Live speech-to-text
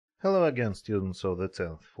Hello again, students of the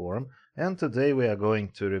 10th form, and today we are going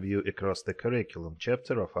to review across the curriculum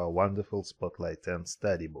chapter of our wonderful Spotlight 10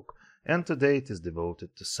 study book, and today it is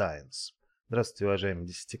devoted to science. Здравствуйте, уважаемые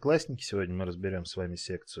десятиклассники! Сегодня мы разберем с вами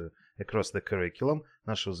секцию Across the Curriculum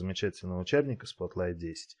нашего замечательного учебника Spotlight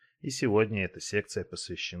 10. И сегодня эта секция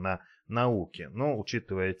посвящена науке, но,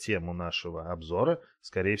 учитывая тему нашего обзора,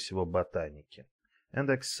 скорее всего, ботанике. And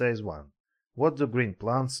exercise 1. What do green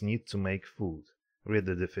plants need to make food? Read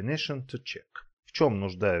the definition to check. В чем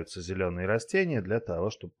нуждаются зеленые растения для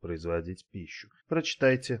того, чтобы производить пищу?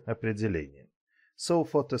 Прочитайте определение. So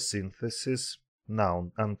photosynthesis,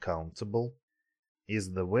 noun uncountable,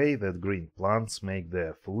 is the way that green plants make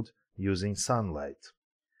their food using sunlight.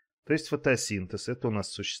 То есть фотосинтез — это у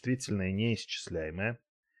нас существительное неисчисляемое.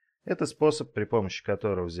 Это способ, при помощи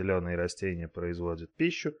которого зеленые растения производят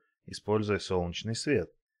пищу, используя солнечный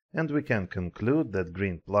свет. And we can conclude that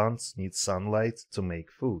green plants need sunlight to make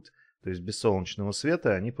food. То есть без солнечного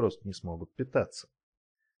света они просто не смогут питаться.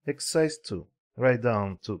 Exercise 2. Write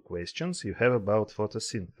down 2 questions you have about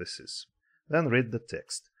photosynthesis. Then read the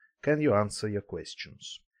text. Can you answer your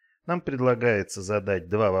questions? Нам предлагается задать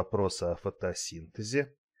 2 вопроса о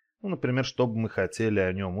фотосинтезе. Например, что бы мы хотели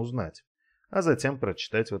о нем узнать. А затем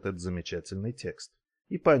прочитать вот этот замечательный текст.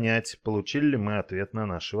 И понять, получили ли мы ответ на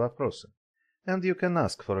наши вопросы. And you can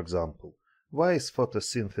ask, for example, why is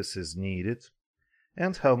photosynthesis needed?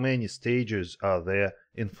 And how many stages are there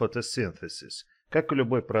in photosynthesis? Как и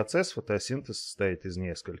любой процесс, фотосинтез состоит из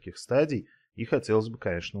нескольких стадий, и хотелось бы,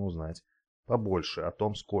 конечно, узнать побольше о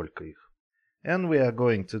том, сколько их. And we are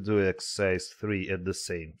going to do exercise 3 at the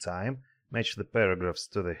same time. Match the paragraphs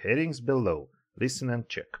to the headings below. Listen and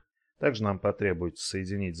check. Также нам потребуется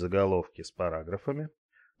соединить заголовки с параграфами.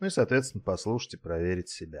 Ну и, соответственно, послушать и проверить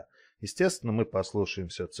себя. Естественно, мы послушаем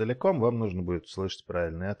все целиком, вам нужно будет услышать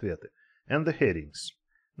правильные ответы. And the headings.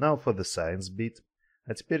 Now for the science bit.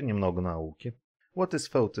 А теперь немного науки. What is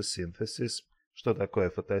photosynthesis? Что такое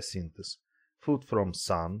фотосинтез? Food from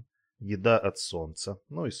sun. Еда от солнца,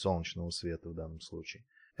 ну и солнечного света в данном случае.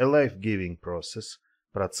 A life-giving process.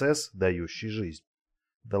 Процесс, дающий жизнь.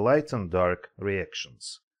 The light and dark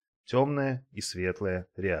reactions. Темная и светлая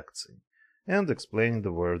реакции. And explain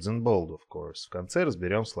the words in bold, of course. В конце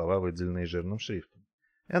разберем слова, выделенные жирным шрифтом.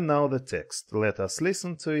 And now the text. Let us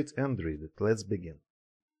listen to it and read it. Let's begin.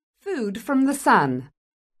 Food from the sun.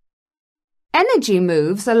 Energy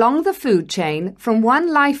moves along the food chain from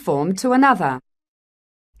one life form to another.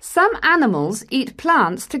 Some animals eat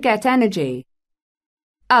plants to get energy.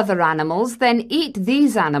 Other animals then eat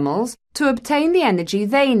these animals to obtain the energy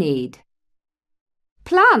they need.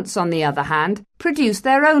 Plants, on the other hand, produce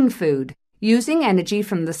their own food, using energy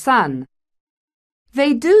from the sun.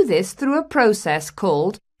 They do this through a process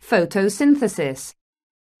called photosynthesis.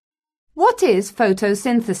 What is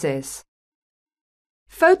photosynthesis?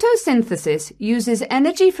 Photosynthesis uses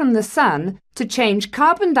energy from the sun to change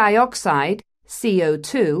carbon dioxide,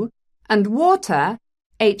 CO2, and water,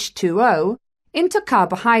 H2O, into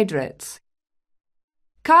carbohydrates.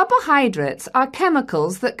 Carbohydrates are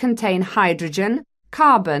chemicals that contain hydrogen,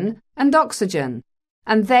 carbon, and oxygen,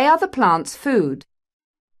 and they are the plant's food.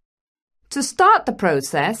 To start the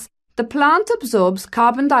process, the plant absorbs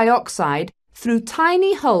carbon dioxide through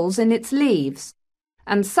tiny holes in its leaves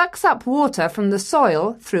and sucks up water from the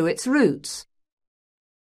soil through its roots.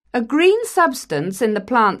 A green substance in the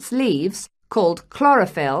plant's leaves, called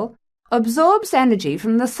chlorophyll, absorbs energy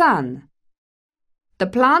from the sun. The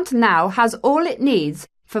plant now has all it needs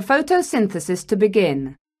for photosynthesis to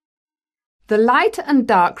begin. The light and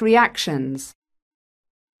dark reactions.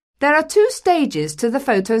 There are 2 stages to the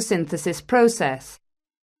photosynthesis process.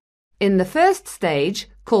 In the first stage,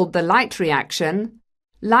 called the light reaction,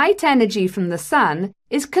 light energy from the sun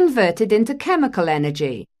is converted into chemical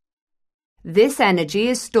energy. This energy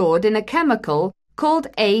is stored in a chemical called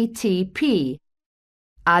ATP,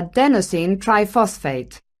 adenosine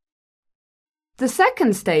triphosphate. The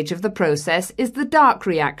second stage of the process is the dark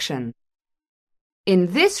reaction.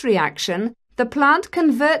 In this reaction, the plant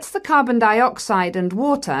converts the carbon dioxide and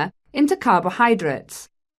water into carbohydrates.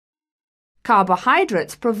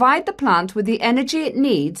 Carbohydrates provide the plant with the energy it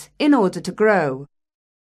needs in order to grow.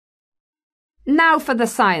 Now for the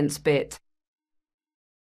science bit.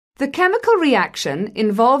 The chemical reaction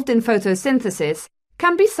involved in photosynthesis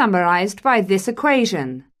can be summarized by this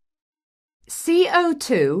equation.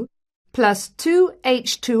 CO2 plus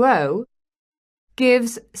 2H2O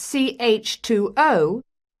gives CH2O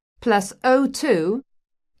plus O2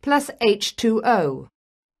 plus H2O.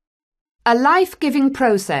 A life-giving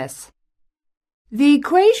process. The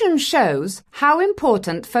equation shows how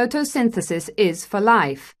important photosynthesis is for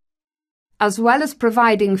life. as well as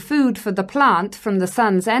providing food for the plant from the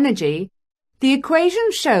sun's energy, the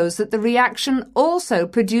equation shows that the reaction also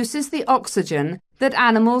produces the oxygen that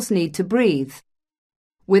animals need to breathe.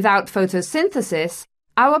 Without photosynthesis,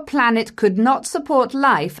 our planet could not support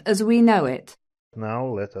life as we know it. Now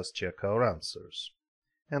let us check our answers.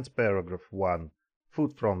 And paragraph 1,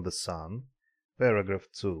 food from the sun. Paragraph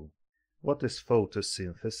 2, what is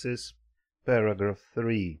photosynthesis? Paragraph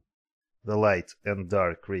 3, the light and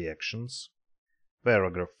dark reactions.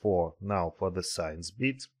 Paragraph 4, now for the science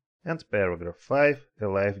bit. And paragraph 5, a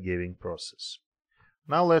life-giving process.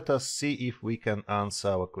 Now let us see if we can answer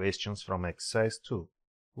our questions from exercise 2.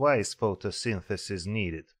 Why is photosynthesis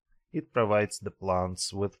needed? It provides the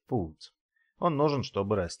plants with food. Он нужен,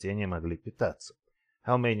 чтобы растения могли питаться.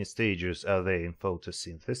 How many stages are there in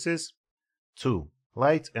photosynthesis? 2.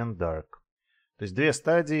 Light and dark. То есть две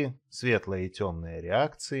стадии, светлая и темная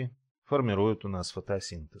реакции, формируют у нас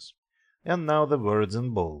фотосинтез. And now the words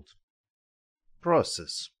in bold.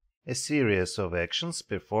 Process. A series of actions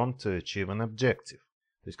performed to achieve an objective.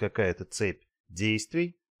 То есть какая-то цепь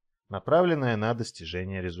действий, направленная на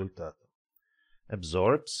достижение результата.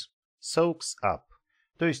 Absorbs, soaks up,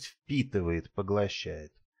 то есть впитывает,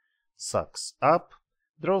 поглощает. Sucks up,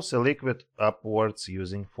 draws a liquid upwards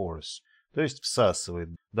using force, то есть всасывает,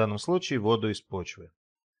 в данном случае воду из почвы.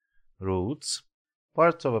 Roots,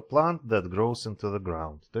 part of a plant that grows into the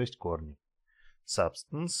ground, то есть корни.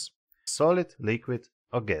 Substance, solid, liquid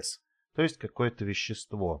or gas, то есть какое-то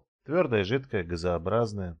вещество, твердое, жидкое,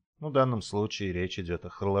 газообразное. В данном случае речь идет о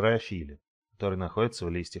хлорофиле, который находится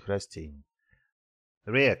в листьях растений.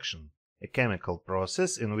 Reaction. A chemical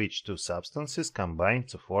process in which two substances combine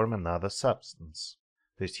to form another substance.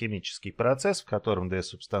 То есть химический процесс, в котором две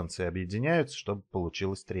субстанции объединяются, чтобы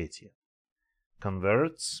получилось третье.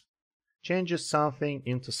 Converts. Changes something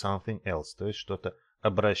into something else. То есть что-то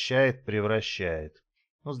обращает, превращает.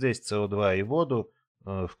 Здесь СО2 и воду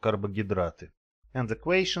в карбогидраты. And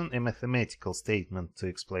equation, a mathematical statement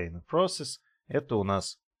to explain a process, это у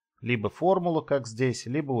нас либо формула, как здесь,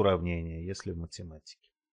 либо уравнение, если в математике.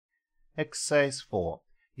 Exercise 4.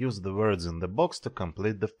 Use the words in the box to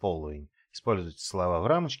complete the following. Используйте слова в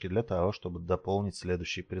рамочке для того, чтобы дополнить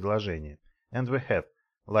следующие предложения. And we have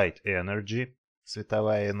light energy,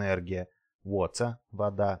 световая энергия, water,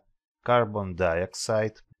 вода, carbon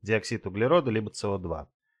dioxide, диоксид углерода, либо СО2,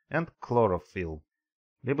 and chlorophyll,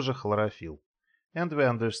 либо же хлорофилл. And we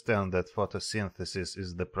understand that photosynthesis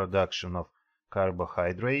is the production of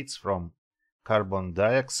carbohydrates from carbon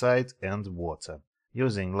dioxide and water,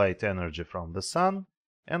 using light energy from the sun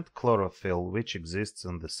and chlorophyll, which exists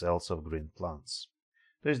in the cells of green plants.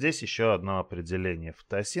 То есть здесь еще одно определение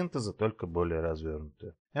фотосинтеза, только более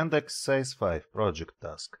развернутое. And exercise 5, project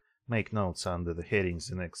task. Make notes under the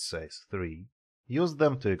headings in exercise 3. Use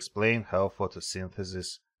them to explain how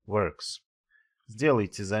photosynthesis works.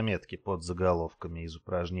 Сделайте заметки под заголовками из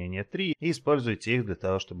упражнения 3 и используйте их для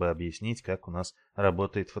того, чтобы объяснить, как у нас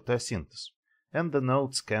работает фотосинтез. And the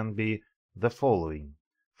notes can be the following.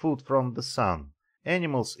 Food from the sun.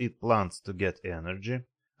 Animals eat plants to get energy.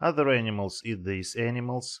 Other animals eat these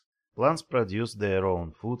animals. Plants produce their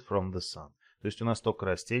own food from the sun. То есть у нас только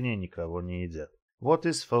растения никого не едят. What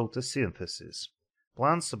is photosynthesis?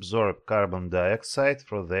 Plants absorb carbon dioxide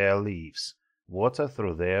through their leaves, water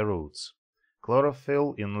through their roots.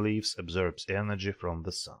 Chlorophyll in leaves absorbs energy from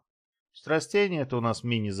the sun. То есть растение — это у нас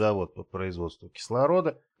мини-завод по производству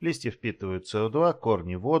кислорода, листья впитывают СО2,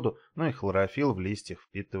 корни — воду, и хлорофилл в листьях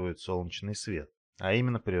впитывает солнечный свет, а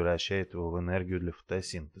именно превращает его в энергию для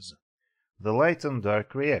фотосинтеза. The light and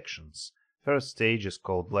dark reactions. First stage is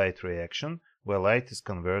called light reaction, where light is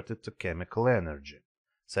converted to chemical energy.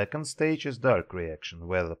 Second stage is dark reaction,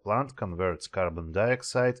 where the plant converts carbon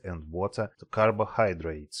dioxide and water to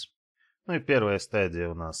carbohydrates. И первая стадия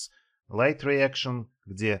у нас light reaction,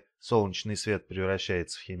 где солнечный свет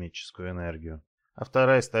превращается в химическую энергию. А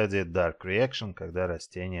вторая стадия dark reaction, когда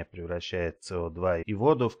растение превращает СО2 и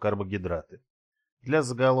воду в карбогидраты. Для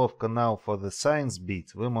заголовка Now for the Science Bit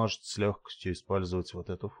вы можете с легкостью использовать вот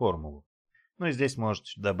эту формулу. И здесь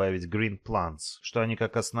можете добавить green plants, что они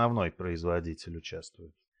как основной производитель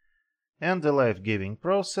участвуют. And the life-giving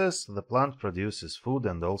process, the plant produces food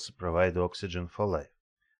and also provide oxygen for life.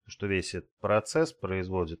 Что весь этот процесс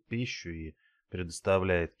производит пищу и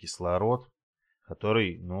предоставляет кислород,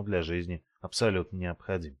 который, для жизни абсолютно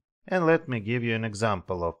необходим. And let me give you an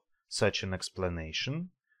example of such an explanation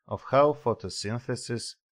of how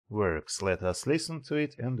photosynthesis works. Let us listen to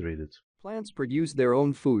it and read it. Plants produce their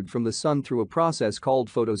own food from the sun through a process called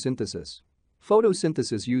photosynthesis.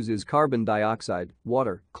 Photosynthesis uses carbon dioxide,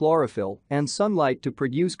 water, chlorophyll, and sunlight to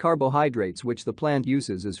produce carbohydrates which the plant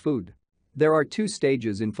uses as food. There are two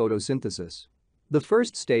stages in photosynthesis. The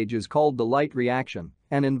first stage is called the light reaction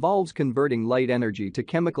and involves converting light energy to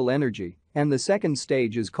chemical energy, and the second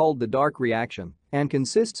stage is called the dark reaction and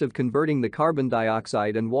consists of converting the carbon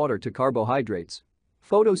dioxide and water to carbohydrates.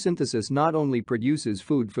 Photosynthesis not only produces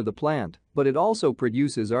food for the plant, but it also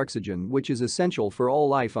produces oxygen, which is essential for all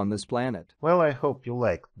life on this planet. Well, I hope you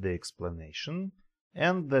liked the explanation.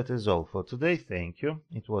 And that is all for today. Thank you.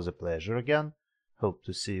 It was a pleasure again. Hope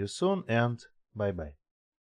to see you soon and bye-bye.